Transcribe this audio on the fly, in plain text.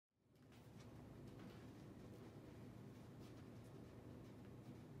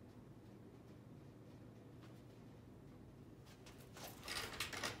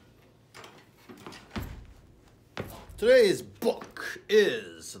Today's book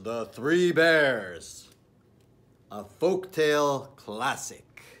is The Three Bears, a folktale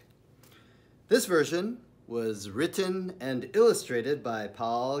classic. This version was written and illustrated by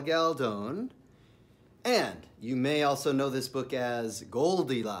Paul Galdone, and you may also know this book as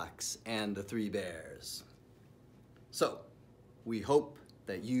Goldilocks and the Three Bears. So, we hope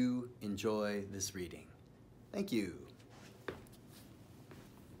that you enjoy this reading. Thank you.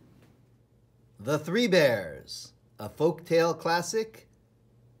 The Three Bears, a folktale classic,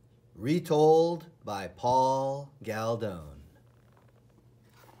 retold by Paul Galdone.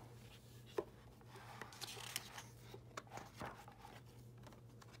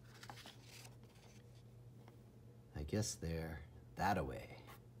 I guess they're that-a-way.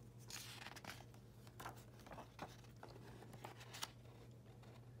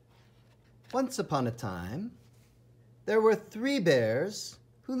 Once upon a time, there were three bears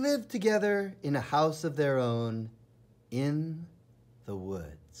who lived together in a house of their own in the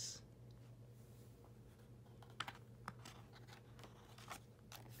woods.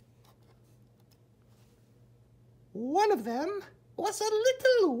 One of them was a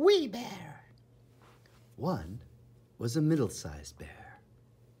little wee bear. One was a middle-sized bear,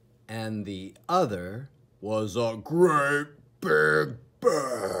 and the other was a great big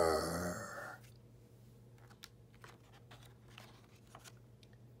bear.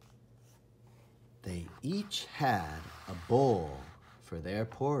 They each had a bowl for their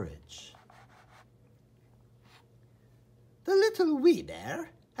porridge. The little wee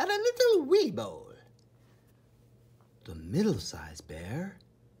bear had a little wee bowl. The middle-sized bear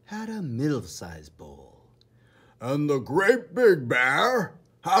had a middle-sized bowl. And the great big bear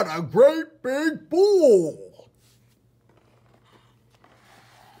had a great big bowl.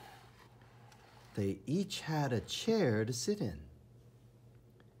 They each had a chair to sit in.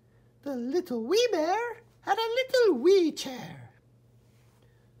 The little wee bear had a little wee chair.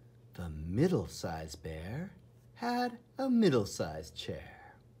 The middle-sized bear had a middle-sized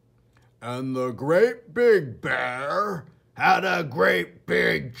chair. And the great big bear had a great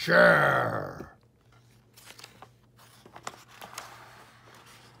big chair.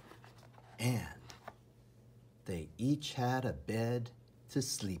 And they each had a bed to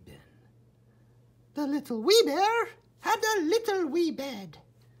sleep in. The little wee bear had a little wee bed.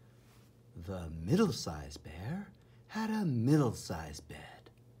 The middle-sized bear had a middle-sized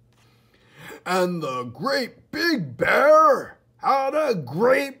bed. And the great big bear had a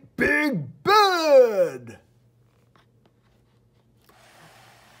great big bed.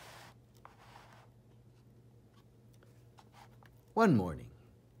 One morning,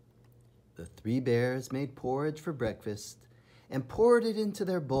 the three bears made porridge for breakfast and poured it into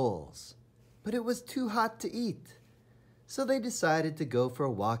their bowls, but it was too hot to eat. So they decided to go for a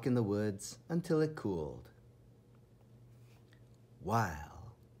walk in the woods until it cooled.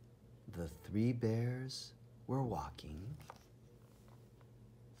 While the three bears were walking,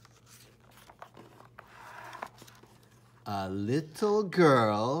 a little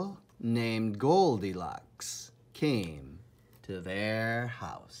girl named Goldilocks came to their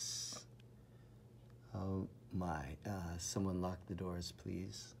house. Oh my, someone lock the doors,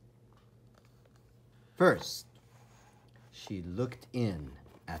 please. First, she looked in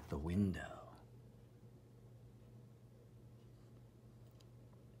at the window.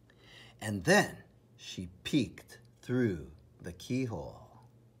 And then she peeked through the keyhole.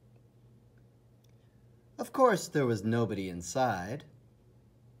 Of course, there was nobody inside.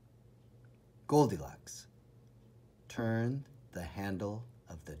 Goldilocks turned the handle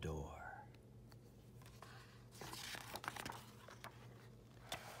of the door.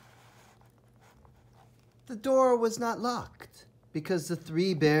 The door was not locked because the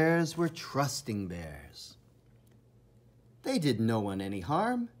three bears were trusting bears. They did no one any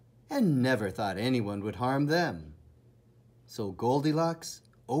harm and never thought anyone would harm them. So Goldilocks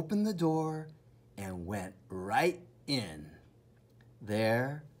opened the door and went right in.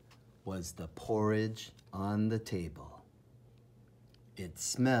 There was the porridge on the table. It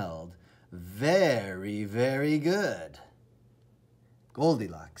smelled very, very good.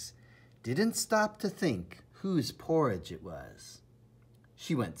 Goldilocks didn't stop to think whose porridge it was.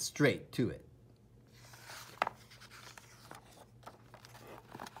 She went straight to it.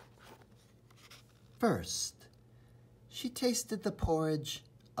 First, she tasted the porridge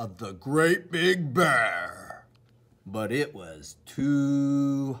of the great big bear, but it was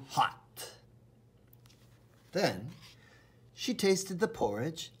too hot. Then, she tasted the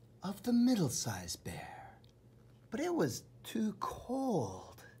porridge of the middle-sized bear, but it was too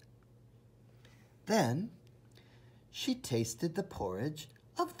cold. Then, she tasted the porridge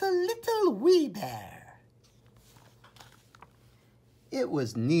of the little wee bear. It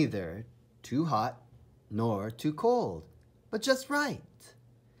was neither too hot nor too cold, but just right.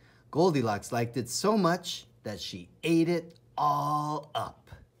 Goldilocks liked it so much that she ate it all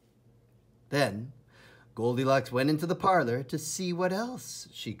up. Then Goldilocks went into the parlor to see what else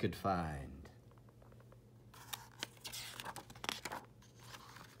she could find.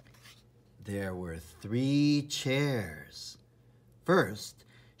 There were 3 chairs. First,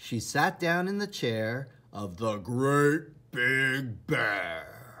 she sat down in the chair of the Great Big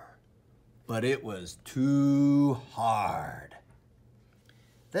Bear, but it was too hard.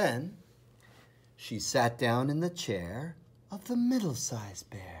 Then, she sat down in the chair of the middle-sized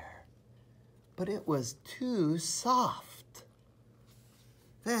bear, but it was too soft.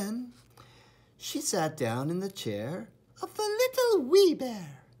 Then, she sat down in the chair Of the little wee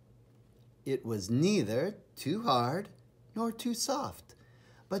bear. It was neither too hard nor too soft,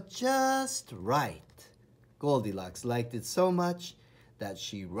 but just right. Goldilocks liked it so much that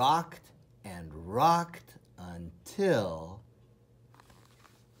she rocked and rocked until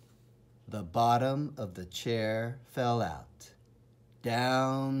the bottom of the chair fell out.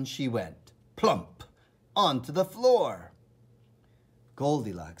 Down she went, plump, onto the floor.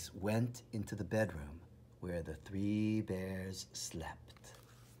 Goldilocks went into the bedroom where the 3 bears slept.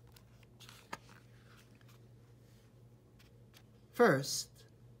 First,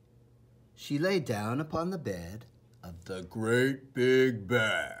 she lay down upon the bed of the Great Big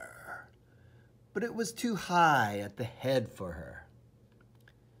Bear, but it was too high at the head for her.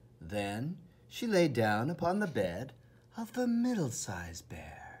 Then she lay down upon the bed of the middle-sized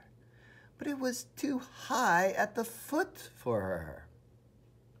bear, but it was too high at the foot for her.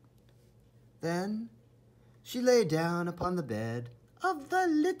 Then she lay down upon the bed Of the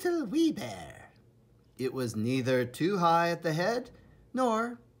little wee bear. It was neither too high at the head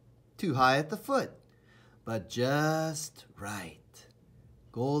nor too high at the foot, but just right.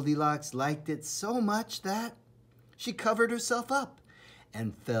 Goldilocks liked it so much that she covered herself up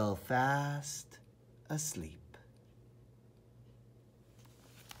and fell fast asleep.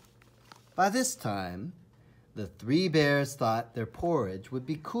 By this time, the 3 bears thought their porridge would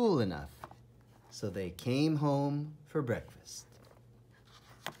be cool enough, so they came home for breakfast.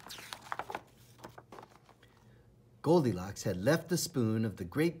 Goldilocks had left the spoon of the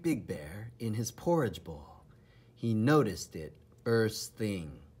Great Big Bear in his porridge bowl. He noticed it first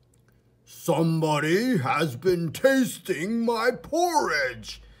thing. "Somebody has been tasting my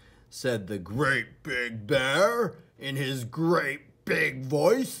porridge," said the Great Big Bear in his great big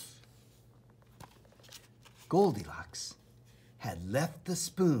voice. Goldilocks had left the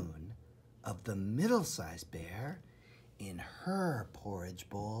spoon of the middle-sized bear in her porridge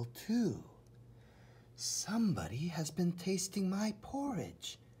bowl too. "Somebody has been tasting my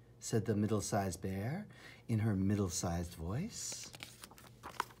porridge," said the middle-sized bear in her middle-sized voice.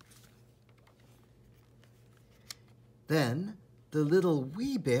 Then the little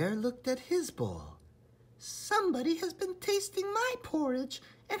wee bear looked at his bowl. "Somebody has been tasting my porridge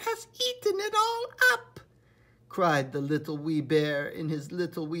and has eaten it all up," cried the little wee bear in his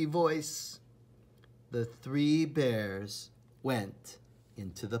little wee voice. The 3 bears went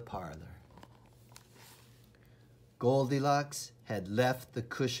into the parlor. Goldilocks had left the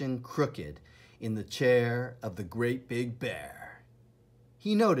cushion crooked in the chair of the Great Big Bear.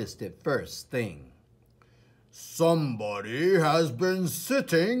 He noticed it first thing. "Somebody has been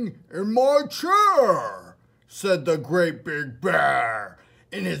sitting in my chair," said the Great Big Bear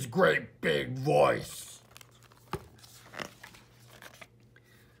in his great big voice.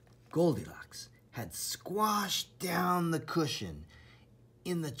 Goldilocks had squashed down the cushion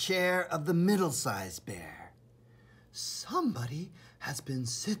in the chair of the middle-sized bear. "Somebody has been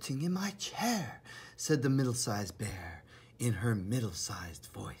sitting in my chair," said the middle-sized bear in her middle-sized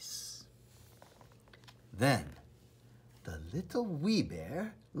voice. Then the little wee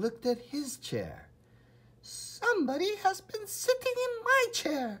bear looked at his chair. "Somebody has been sitting in my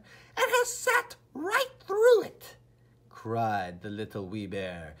chair and has sat right through it," cried the little wee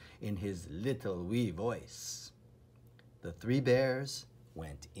bear in his little wee voice. The 3 bears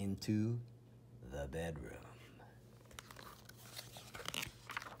went into the bedroom.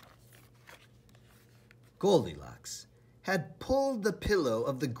 Goldilocks had pulled the pillow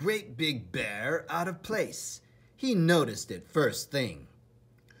of the Great Big Bear out of place. He noticed it first thing.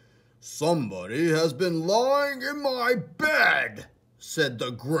 "Somebody has been lying in my bed," said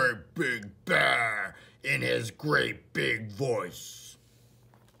the Great Big Bear in his great big voice.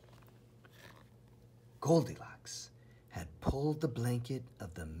 Goldilocks had pulled the blanket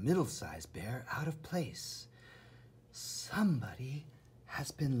of the middle-sized bear out of place. "Somebody has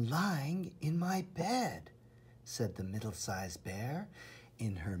been lying in my bed," said the middle-sized bear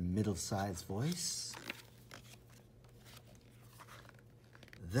in her middle-sized voice.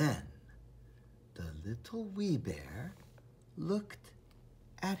 Then the little wee bear looked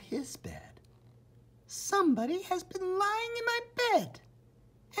at his bed. Somebody has been lying in my bed,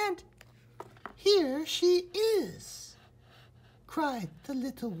 and here she is, cried the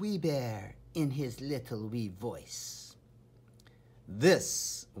little wee bear in his little wee voice.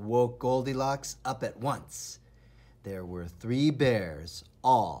 This woke Goldilocks up at once. There were 3 bears,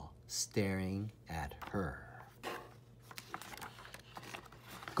 all staring at her.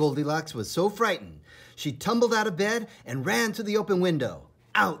 Goldilocks was so frightened, she tumbled out of bed and ran to the open window.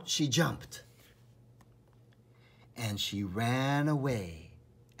 Out she jumped. And she ran away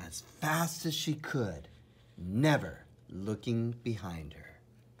as fast as she could, never looking behind her.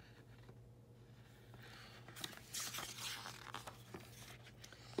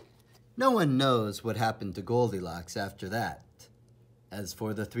 No one knows what happened to Goldilocks after that. As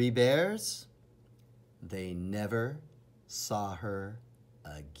for the 3 bears, they never saw her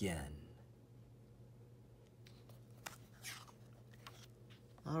again.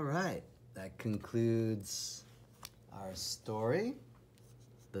 All right, that concludes our story,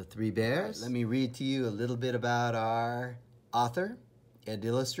 The 3 Bears. Let me read to you a little bit about our author and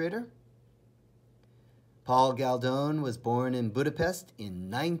illustrator. Paul Galdone was born in Budapest in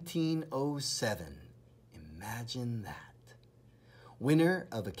 1907. Imagine that. Winner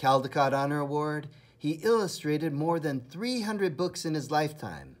of a Caldecott Honor Award, he illustrated more than 300 books in his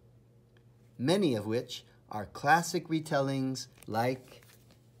lifetime, many of which are classic retellings like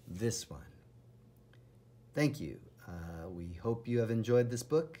this one. Thank you. We hope you have enjoyed this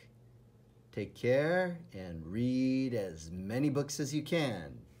book. Take care and read as many books as you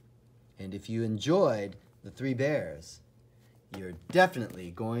can. And if you enjoyed The 3 Bears, you're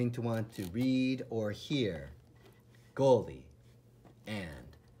definitely going to want to read or hear Goldie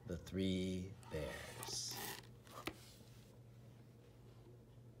and the 3 Bears.